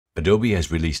Adobe has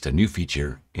released a new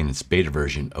feature in its beta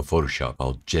version of Photoshop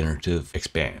called Generative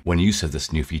Expand. When use of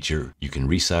this new feature, you can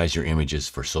resize your images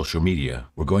for social media.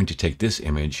 We're going to take this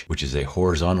image, which is a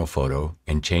horizontal photo,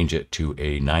 and change it to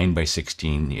a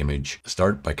 9:16 image.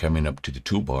 Start by coming up to the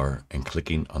toolbar and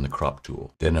clicking on the crop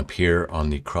tool. Then up here on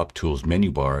the crop tools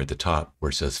menu bar at the top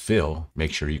where it says fill,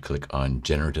 make sure you click on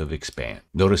Generative Expand.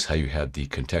 Notice how you have the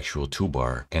contextual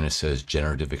toolbar and it says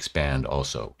Generative Expand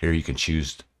also. Here you can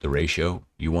choose the ratio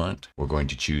you want. We're going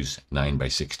to choose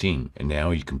 9:16. And now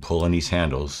you can pull on these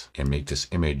handles and make this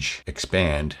image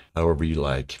expand however you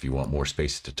like. If you want more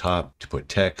space at the top to put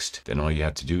text, then all you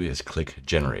have to do is click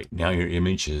generate. Now your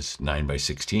image is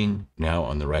 9:16. Now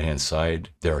on the right hand side,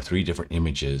 there are 3 different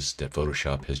images that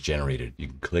Photoshop has generated. You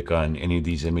can click on any of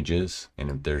these images,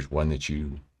 and if there's one that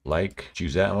you like,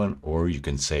 choose that one, or you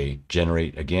can say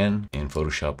generate again and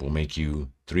Photoshop will make you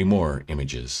 3 more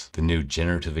images. The new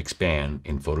Generative Expand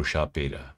in Photoshop Beta.